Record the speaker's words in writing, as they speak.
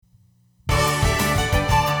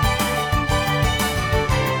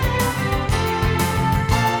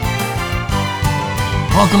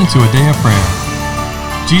Welcome to a day of prayer.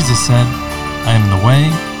 Jesus said, I am the way,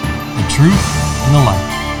 the truth, and the life.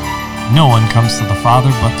 No one comes to the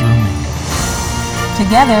Father but through me.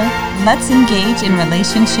 Together, let's engage in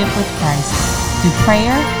relationship with Christ through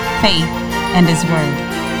prayer, faith, and His Word.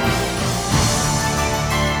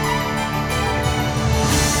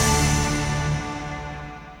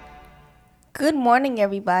 Good morning,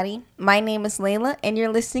 everybody. My name is Layla, and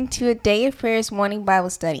you're listening to a Day of Prayers morning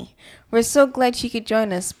Bible study. We're so glad you could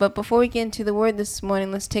join us, but before we get into the Word this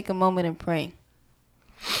morning, let's take a moment and pray.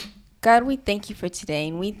 God, we thank you for today,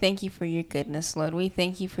 and we thank you for your goodness, Lord. We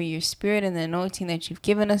thank you for your spirit and the anointing that you've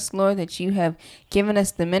given us, Lord, that you have given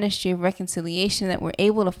us the ministry of reconciliation, that we're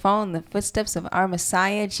able to follow in the footsteps of our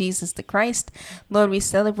Messiah, Jesus the Christ. Lord, we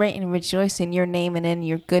celebrate and rejoice in your name and in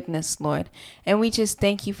your goodness, Lord. And we just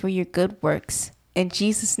thank you for your good works. In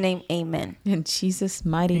Jesus' name, amen. In Jesus'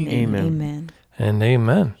 mighty name, amen. And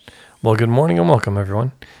amen. Well, good morning and welcome,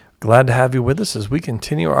 everyone. Glad to have you with us as we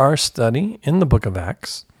continue our study in the book of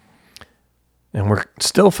Acts. And we're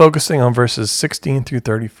still focusing on verses 16 through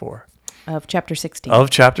 34. Of chapter 16. Of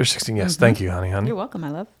chapter 16, yes. Thank you, honey. You're welcome, my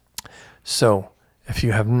love. So, if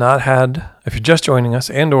you're just joining us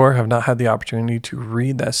and or have not had the opportunity to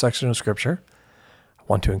read that section of Scripture, I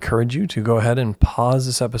want to encourage you to go ahead and pause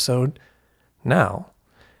this episode now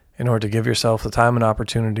in order to give yourself the time and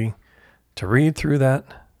opportunity to read through that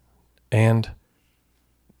and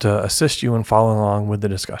to assist you in following along with the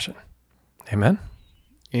discussion. Amen?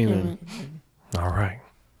 Amen. All right.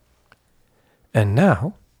 And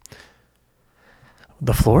now,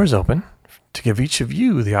 the floor is open to give each of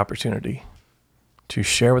you the opportunity to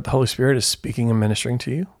share what the Holy Spirit is speaking and ministering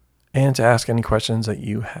to you and to ask any questions that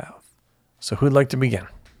you have. So who'd like to begin?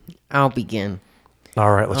 I'll begin.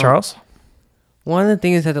 All right, Charles. One of the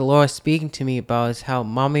things that the Lord is speaking to me about is how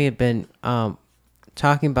Mommy had been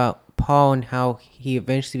talking about Paul and how he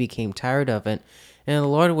eventually became tired of it. And the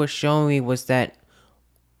Lord was showing me was that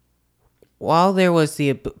while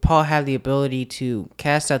Paul had the ability to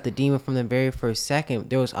cast out the demon from the very first second,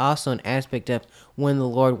 there was also an aspect of when the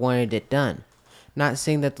Lord wanted it done. Not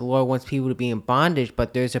saying that the Lord wants people to be in bondage,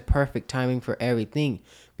 but there's a perfect timing for everything.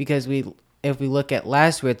 Because if we look at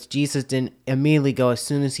Lazarus, Jesus didn't immediately go as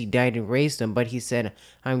soon as he died and raised him, but he said,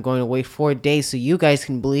 I'm going to wait 4 days so you guys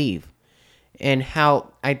can believe. And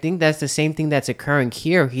how I think that's the same thing that's occurring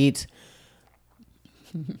here.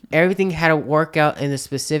 Everything had to work out in the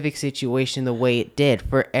specific situation the way it did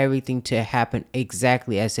for everything to happen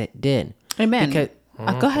exactly as it did. Amen.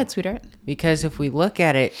 Go ahead, sweetheart. Because if we look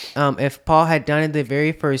at it, if Paul had done it the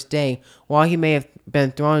very first day, while he may have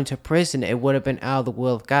been thrown into prison, it would have been out of the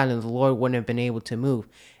will of God, and the Lord wouldn't have been able to move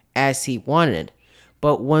as he wanted.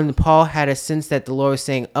 But when Paul had a sense that the Lord was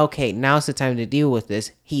saying, okay, now's the time to deal with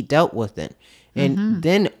this, he dealt with it. And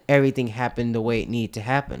then everything happened the way it needed to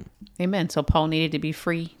happen. Amen. So Paul needed to be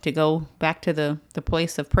free to go back to the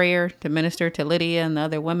place of prayer, to minister to Lydia and the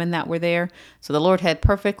other women that were there. So the Lord had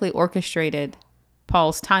perfectly orchestrated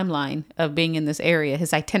Paul's timeline of being in this area,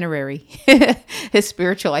 his itinerary, his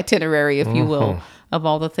spiritual itinerary, if you will, of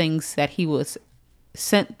all the things that he was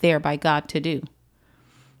sent there by God to do.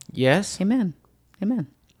 Yes. Amen. Amen.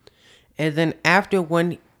 And then after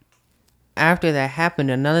that happened,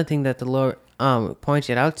 another thing that the Lord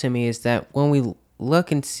pointed out to me is that when we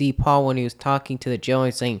look and see Paul when he was talking to the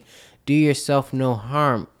jailer saying, do yourself no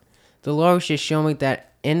harm, the Lord was just showing me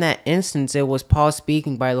that in that instance it was Paul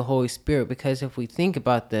speaking by the Holy Spirit, because if we think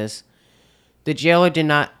about this, the jailer did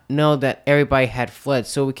not know that everybody had fled,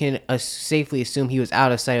 so we can safely assume he was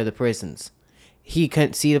out of sight of the prisons. He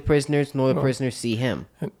couldn't see the prisoners, nor the prisoners see him.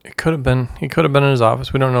 He could have been in his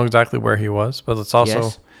office. We don't know exactly where he was, but it's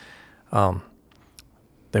also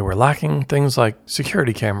they were lacking things like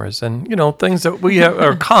security cameras and, things that we have,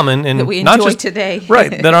 are common in that we not enjoy just today. Right,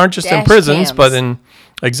 that aren't just in Dash prisons, cams. but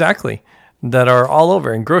that are all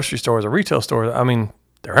over in grocery stores or retail stores. I mean,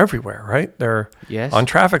 they're everywhere, right? They're on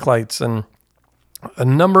traffic lights and a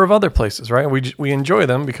number of other places, right? We enjoy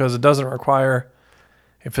them because it doesn't require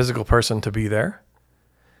a physical person to be there,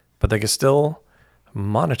 but they can still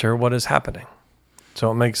monitor what is happening.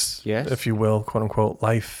 So it makes, if you will, quote unquote,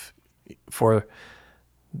 life for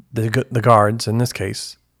the guards, in this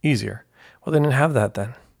case, easier. Well, they didn't have that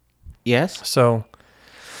then. Yes. So,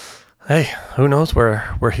 hey, who knows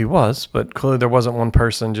where he was, but clearly there wasn't one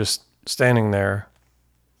person just standing there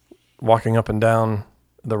walking up and down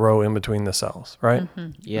the row in between the cells, right?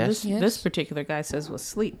 Mm-hmm. Yes. This particular guy says was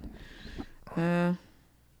sleep. Verse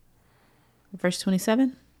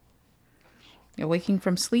 27. Awaking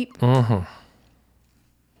from sleep.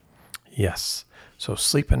 Yes. So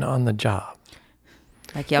sleeping on the job.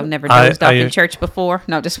 Like y'all never dozed off in church before?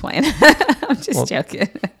 No, just playing. I'm just joking.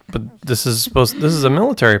 But this is a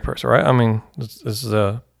military person, right? I mean, this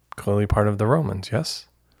is clearly part of the Romans, yes?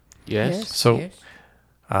 Yes. So yes.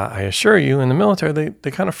 I assure you, in the military,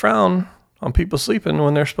 they kind of frown on people sleeping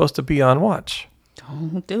when they're supposed to be on watch.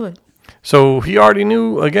 Don't do it. So he already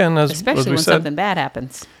knew, again, especially as we when said, something bad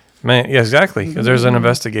happens. Man, yeah, exactly. Because there's an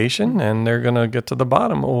investigation, and they're going to get to the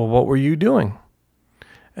bottom. Well, what were you doing?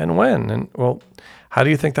 And when? And, well, how do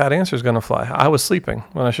you think that answer is going to fly? I was sleeping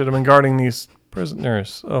when I should have been guarding these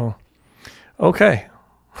prisoners. Oh, okay.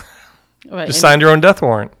 Right. Just signed your own death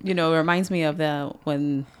warrant. You know, it reminds me of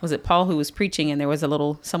when was it Paul who was preaching and there was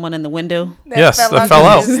someone in the window? Yes, that fell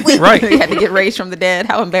out. Right. He had to get raised from the dead.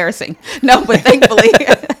 How embarrassing. No, but thankfully.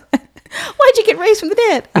 Why'd you get raised from the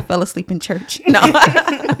dead? I fell asleep in church. No.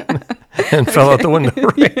 And fell out the window.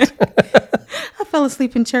 Right. I fell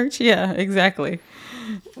asleep in church. Yeah, exactly.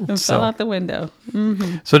 And fell out the window.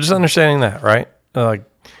 Mm-hmm. So just understanding that, right?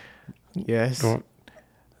 Yes.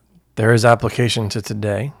 There is application to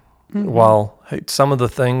today. Mm-hmm. While some of the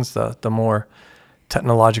things, the more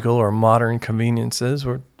technological or modern conveniences,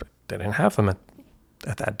 they didn't have them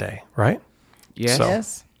at that day, right? Yes. So,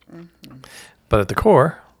 Yes. but at the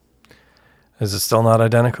core, is it still not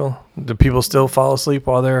identical? Do people still fall asleep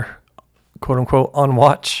while they're, quote unquote, on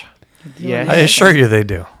watch? Yes. I assure you they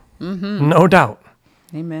do. Mm-hmm. No doubt.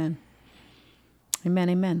 Amen. Amen.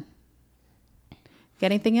 Amen. Got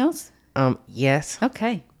anything else? Yes.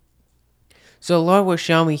 Okay. So the Lord was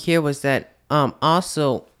showing me here was that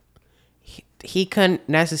also he couldn't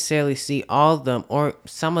necessarily see all of them or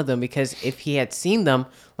some of them, because if he had seen them,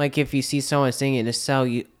 like if you see someone sitting in a cell,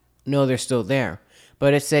 you know they're still there.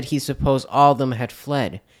 But it said he supposed all of them had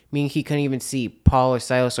fled, meaning he couldn't even see Paul or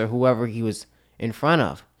Silas or whoever he was in front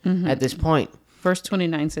of at this point. Verse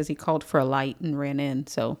 29 says he called for a light and ran in.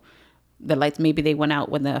 So the lights, maybe they went out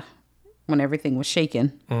when everything was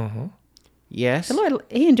shaken. Mm-hmm. Yes. The Lord,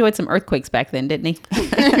 he enjoyed some earthquakes back then, didn't he?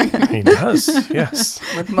 He does, yes.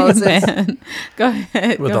 With Moses. Man. Go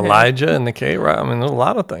ahead. With Elijah and the cave, right? I mean, there's a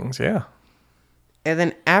lot of things, yeah. And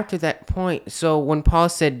then after that point, so when Paul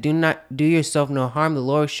said, "Do not do yourself no harm," the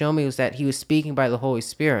Lord showed me was that he was speaking by the Holy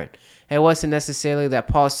Spirit. It wasn't necessarily that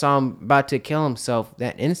Paul saw him about to kill himself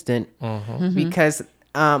that instant, because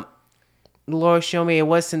the Lord showed me it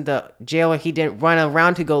wasn't the jailer. He didn't run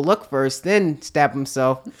around to go look first, then stab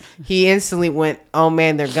himself. He instantly went, "Oh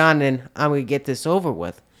man, they're gone, and I'm going to get this over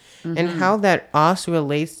with." And how that also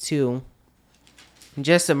relates to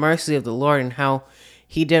just the mercy of the Lord and how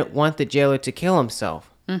he didn't want the jailer to kill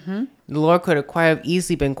himself. The Lord could have quite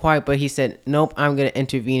easily been quiet, but he said, "Nope, I'm going to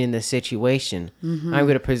intervene in this situation. I'm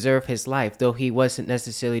going to preserve his life," though he wasn't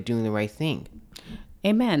necessarily doing the right thing.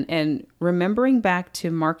 Amen. And remembering back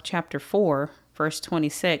to Mark chapter 4, verse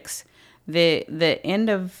 26, the end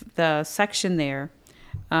of the section there,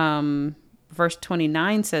 verse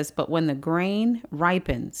 29 says, "But when the grain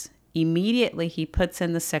ripens, immediately he puts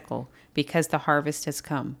in the sickle, because the harvest has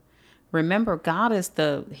come." Remember, God is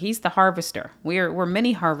he's the harvester. We're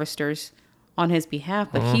many harvesters on his behalf,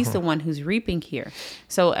 but he's the one who's reaping here.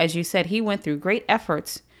 So as you said, he went through great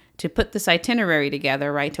efforts to put this itinerary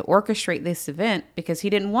together, right? To orchestrate this event, because he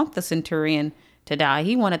didn't want the centurion to die.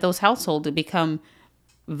 He wanted those households to become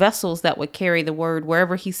vessels that would carry the word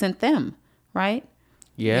wherever he sent them, right?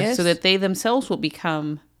 Yes. So that they themselves will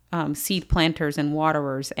become seed planters and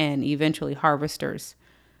waterers and eventually harvesters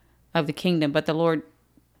of the kingdom. But the Lord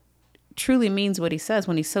truly means what he says.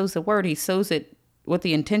 When he sows the word, he sows it with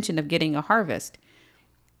the intention of getting a harvest.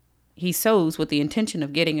 He sows with the intention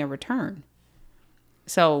of getting a return.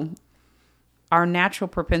 So our natural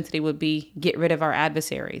propensity would be get rid of our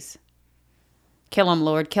adversaries. Kill them,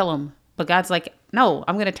 Lord, kill them. But God's like, no,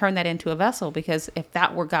 I'm going to turn that into a vessel, because if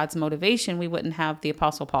that were God's motivation, we wouldn't have the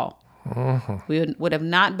Apostle Paul. We would have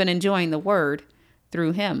not been enjoying the word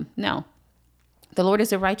through him. No, the Lord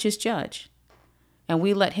is a righteous judge, and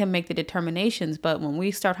we let him make the determinations. But when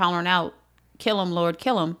we start hollering out, "Kill him, Lord,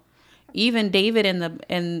 kill him," even David in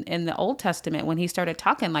the Old Testament, when he started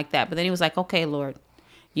talking like that, but then he was like, "Okay, Lord,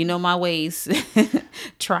 you know my ways.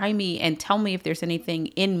 Try me and tell me if there's anything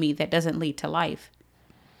in me that doesn't lead to life.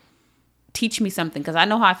 Teach me something, because I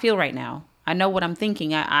know how I feel right now. I know what I'm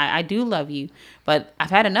thinking. I do love you, but I've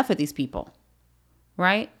had enough of these people,"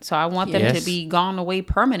 right? So I want them to be gone away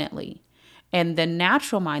permanently. And the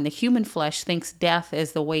natural mind, the human flesh, thinks death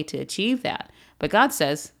is the way to achieve that. But God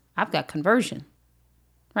says, I've got conversion,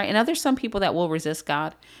 right? And there's some people that will resist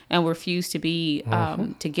God and refuse to be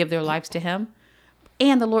to give their lives to him.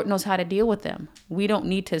 And the Lord knows how to deal with them. We don't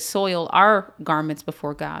need to soil our garments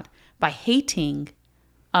before God by hating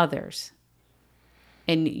others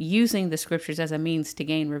and using the scriptures as a means to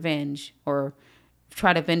gain revenge or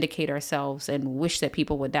try to vindicate ourselves and wish that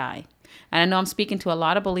people would die. And I know I'm speaking to a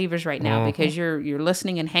lot of believers right now because you're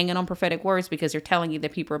listening and hanging on prophetic words because they're telling you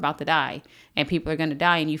that people are about to die and people are going to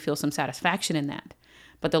die, and you feel some satisfaction in that.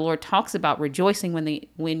 But the Lord talks about rejoicing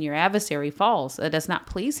when your adversary falls. It does not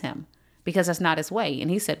please him because that's not his way.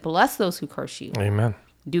 And he said, bless those who curse you. Amen.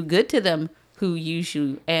 Do good to them who use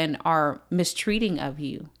you and are mistreating of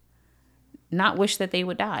you. Not wish that they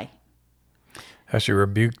would die. Actually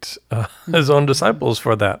rebuked his own disciples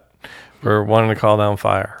for that, for wanting to call down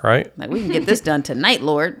fire, right? Like, we can get this done tonight,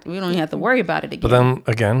 Lord. We don't even have to worry about it again. But then,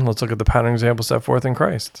 again, let's look at the pattern example set forth in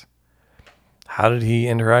Christ. How did he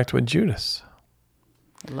interact with Judas?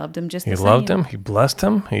 He loved him just the same. He loved him. He blessed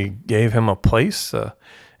him. He gave him a place,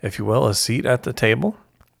 if you will, a seat at the table.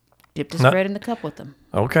 Dipped his bread in the cup with him.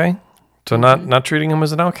 Okay. So not treating him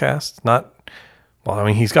as an outcast.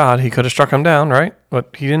 He's God. He could have struck him down, right?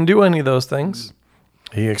 But he didn't do any of those things.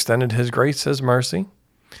 He extended his grace, his mercy.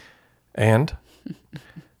 And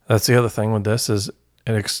that's the other thing with this is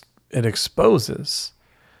it exposes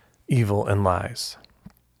evil and lies,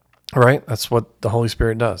 right? That's what the Holy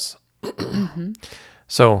Spirit does.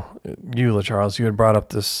 So you, LaCharles, you had brought up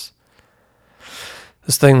this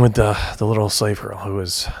thing with the little slave girl who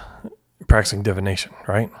was practicing divination,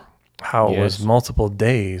 right? How it was multiple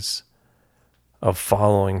days of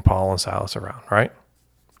following Paul and Silas around, right?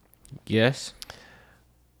 Yes.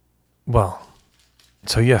 Well,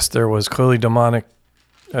 so yes, there was clearly demonic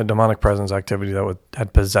presence activity that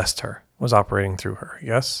had possessed her, was operating through her.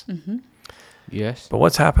 Yes? Mm-hmm. Yes. But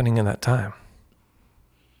what's happening in that time?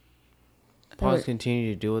 Paul's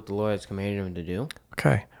continuing to do what the Lord has commanded him to do.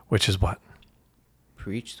 Okay. Which is what?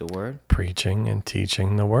 Preach the word. Preaching and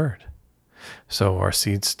teaching the word. So are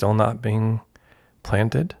seeds still not being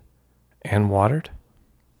planted and watered?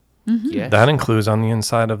 Mm-hmm. Yes. That includes on the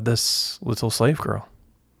inside of this little slave girl,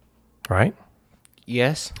 right?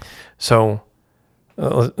 Yes. So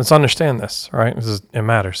let's understand this, right? It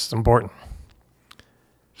matters. It's important.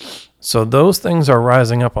 So those things are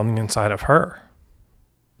rising up on the inside of her.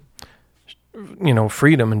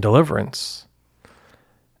 Freedom and deliverance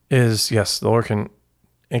is, yes, the Lord can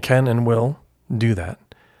and will do that.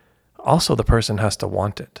 Also, the person has to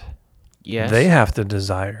want it. Yes. They have to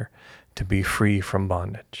desire to be free from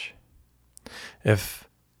bondage. If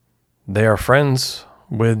they are friends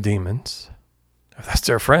with demons, if that's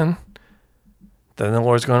their friend, then the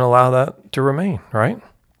Lord's going to allow that to remain, right?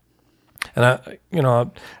 And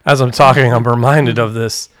as I'm talking, I'm reminded of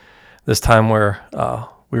this time where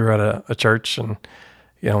we were at a church and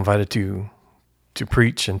invited to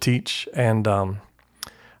preach and teach. And I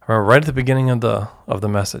remember right at the beginning of the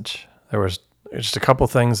message, there was just a couple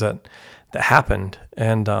things that happened,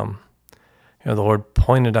 and the Lord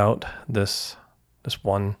pointed out this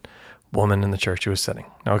one woman in the church who was sitting.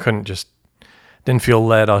 Now I didn't feel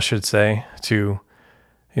led, I should say, to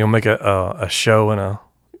make a show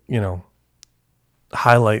and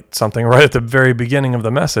highlight something right at the very beginning of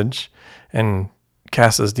the message and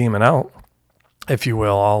cast this demon out, if you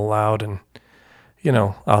will, all loud and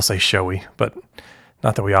I'll say showy, but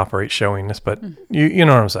not that we operate showiness, but you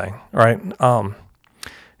know what I'm saying, right?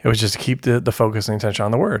 It was just to keep the focus and attention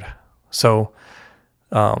on the word. So,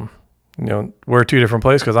 we're two different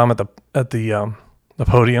places because I'm at the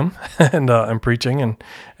podium and preaching,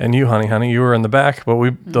 and you, honey, you were in the back,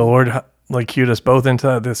 but the Lord cued us both into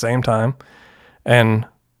at the same time, and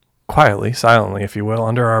quietly, silently, if you will,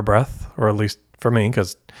 under our breath, or at least for me,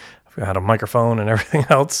 because I had a microphone and everything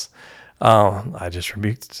else. I just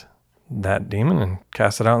rebuked that demon and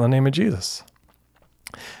cast it out in the name of Jesus.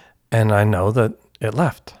 And I know that it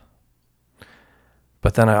left.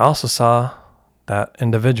 But then I also saw that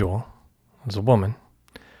individual, it was a woman,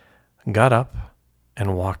 got up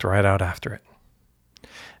and walked right out after it.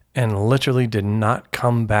 And literally did not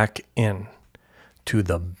come back in to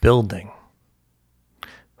the building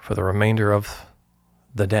for the remainder of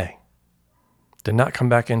the day. Did not come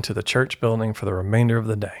back into the church building for the remainder of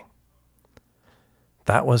the day.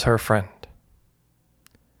 That was her friend.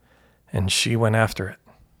 And she went after it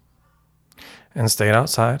and stayed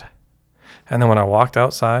outside. And then when I walked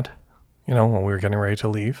outside, when we were getting ready to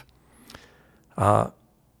leave,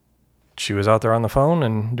 she was out there on the phone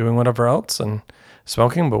and doing whatever else and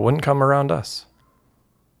smoking, but wouldn't come around us.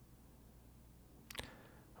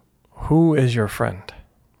 Who is your friend?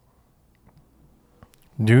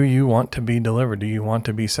 Do you want to be delivered? Do you want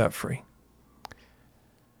to be set free?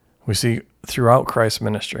 We see throughout Christ's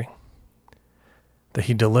ministry that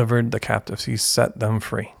he delivered the captives. He set them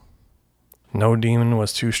free. No demon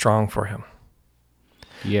was too strong for him.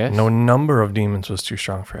 Yes. No number of demons was too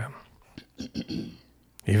strong for him.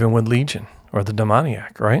 even with Legion or the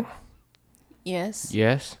demoniac, right? Yes.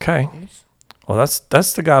 Yes. Okay. Yes. Well,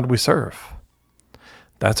 that's the God we serve.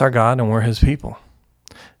 That's our God, and we're his people.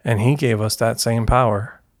 And he gave us that same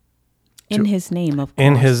power. In his name, of course.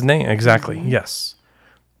 In his name, exactly, yes.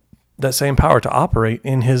 That same power to operate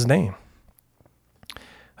in his name.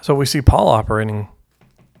 So we see Paul operating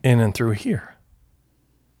in and through here.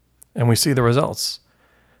 And we see the results.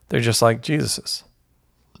 They're just like Jesus's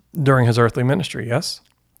during his earthly ministry, yes?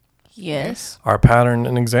 Yes. Our pattern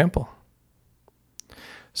and example.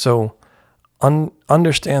 So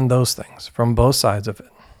understand those things from both sides of it.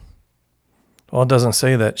 Well, it doesn't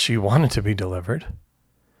say that she wanted to be delivered.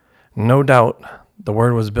 No doubt the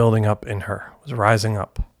word was building up in her, was rising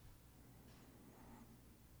up.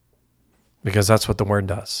 Because that's what the word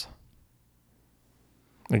does.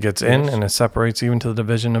 It gets in and it separates even to the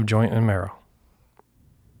division of joint and marrow.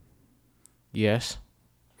 Yes.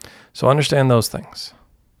 So understand those things.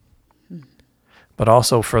 But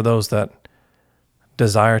also for those that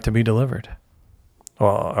desire to be delivered.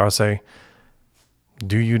 Well, I'll say,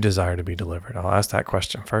 do you desire to be delivered? I'll ask that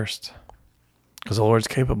question first. Because the Lord's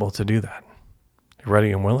capable to do that. He's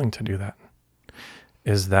ready and willing to do that.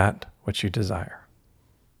 Is that what you desire?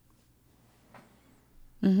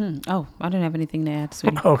 Oh, I don't have anything to add,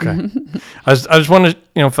 sweetie. Okay. I just wanted,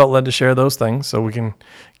 felt led to share those things so we can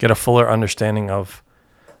get a fuller understanding of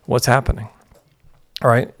what's happening. All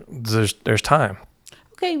right. There's time.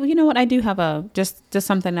 Okay, well, you know what? I do have just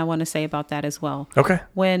something I want to say about that as well. Okay.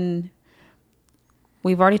 When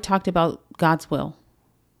we've already talked about God's will.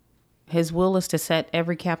 His will is to set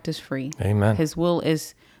every captive free. Amen. His will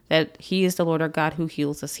is that he is the Lord our God who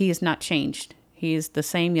heals us. He has not changed. He is the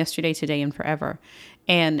same yesterday, today, and forever.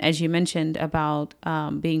 And as you mentioned about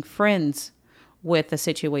being friends with the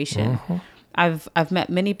situation, I've met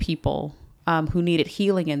many people who needed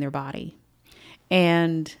healing in their body.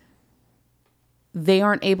 And they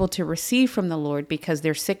aren't able to receive from the Lord because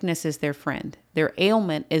their sickness is their friend. Their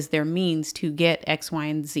ailment is their means to get X, Y,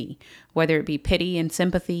 and Z, whether it be pity and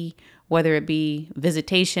sympathy, whether it be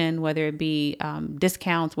visitation, whether it be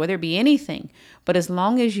discounts, whether it be anything. But as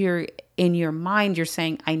long as you're in your mind, you're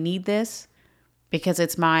saying, I need this because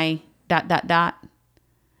it's my ... I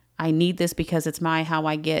need this because it's my how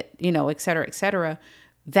I get, et cetera,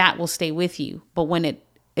 that will stay with you. But when it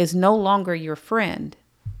is no longer your friend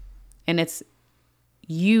and it's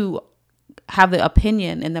you have the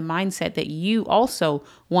opinion and the mindset that you also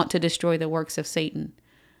want to destroy the works of Satan,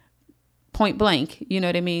 point blank, you know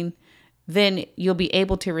what I mean? Then you'll be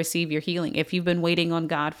able to receive your healing. If you've been waiting on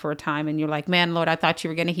God for a time and you're like, man, Lord, I thought you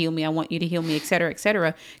were going to heal me. I want you to heal me, et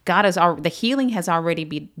cetera. The healing has already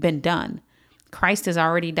been done. Christ has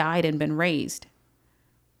already died and been raised.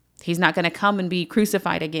 He's not going to come and be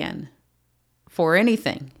crucified again for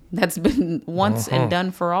anything. That's been once and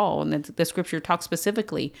done for all. And the scripture talks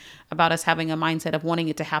specifically about us having a mindset of wanting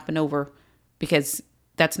it to happen over because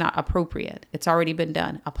that's not appropriate. It's already been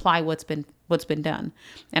done. Apply what's been done.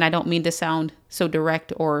 And I don't mean to sound so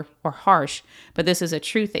direct or harsh, but this is a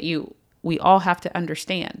truth that we all have to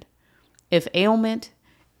understand. If ailment,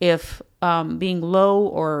 if being low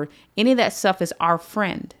or any of that stuff is our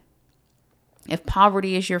friend, if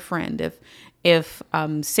poverty is your friend, if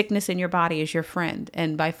sickness in your body is your friend,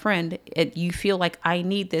 and by friend, you feel like I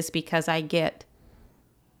need this because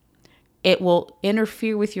it will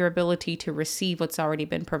interfere with your ability to receive what's already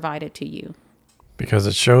been provided to you. Because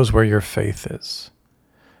it shows where your faith is.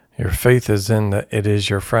 Your faith is in that it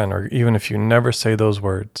is your friend, or even if you never say those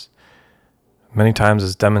words, many times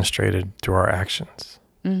it's demonstrated through our actions.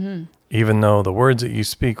 Mm-hmm. Even though the words that you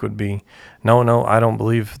speak would be, no, I don't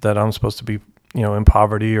believe that I'm supposed to be, in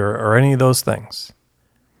poverty or any of those things.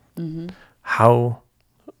 Mm-hmm.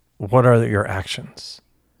 What are your actions?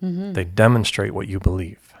 Mm-hmm. They demonstrate what you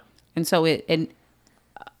believe. And so it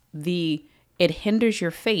hinders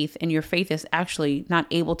your faith, and your faith is actually not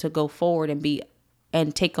able to go forward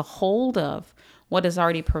and take a hold of what is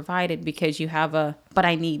already provided because you have but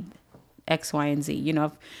I need X, Y, and Z.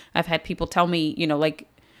 I've had people tell me, like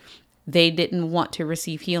they didn't want to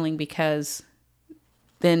receive healing because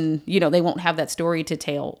then, they won't have that story to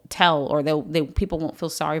tell, or people won't feel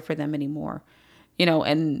sorry for them anymore,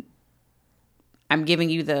 and I'm giving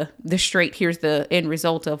you the straight, here's the end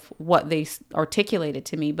result of what they articulated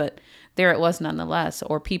to me, but there it was nonetheless.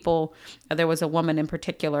 Or there was a woman in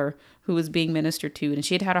particular who was being ministered to, and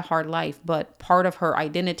she had a hard life, but part of her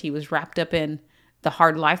identity was wrapped up in the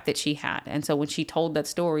hard life that she had. And so when she told that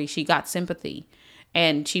story, she got sympathy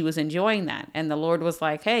and she was enjoying that. And the Lord was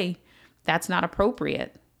like, hey, that's not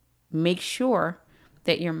appropriate. Make sure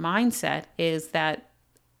that your mindset is that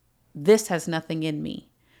this has nothing in me.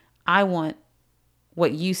 I want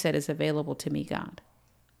what you said is available to me, God.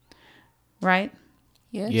 Right?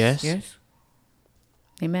 Yes.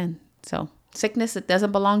 Amen. So sickness, it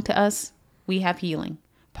doesn't belong to us. We have healing.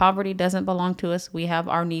 Poverty doesn't belong to us. We have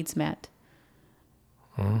our needs met.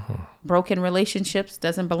 Broken relationships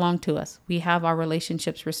doesn't belong to us. We have our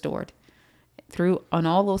relationships restored on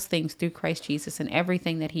all those things through Christ Jesus and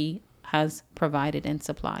everything that he has provided and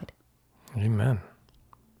supplied. Amen.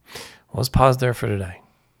 Well, let's pause there for today.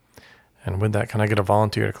 And with that, can I get a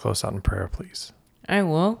volunteer to close out in prayer, please? I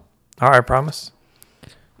will. All right, promise.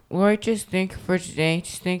 Lord, just thank you for today.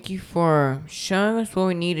 Just thank you for showing us what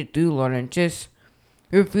we need to do, Lord, and just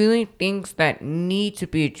revealing things that need to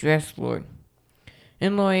be addressed, Lord.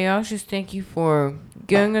 And Lord, I also just thank you for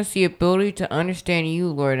giving us the ability to understand you,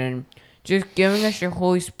 Lord, and just giving us your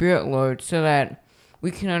Holy Spirit, Lord, so that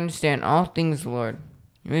we can understand all things, Lord.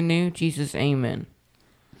 In the name of Jesus, amen.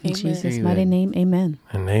 In Jesus' mighty name, amen.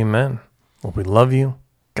 And amen. Well, we love you.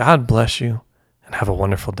 God bless you, and have a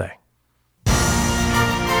wonderful day.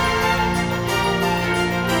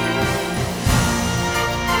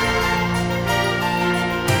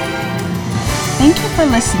 Thank you for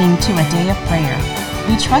listening to A Day of Prayer.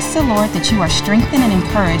 We trust the Lord that you are strengthened and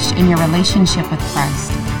encouraged in your relationship with Christ.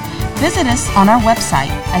 Visit us on our website,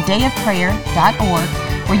 adayofprayer.org,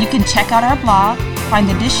 where you can check out our blog, find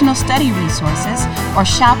additional study resources, or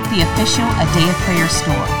shop the official A Day of Prayer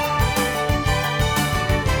store.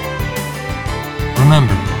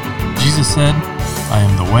 Remember, Jesus said, I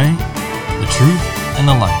am the way, the truth, and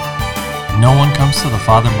the life. No one comes to the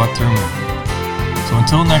Father but through me. So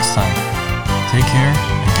until next time, take care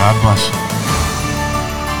and God bless you.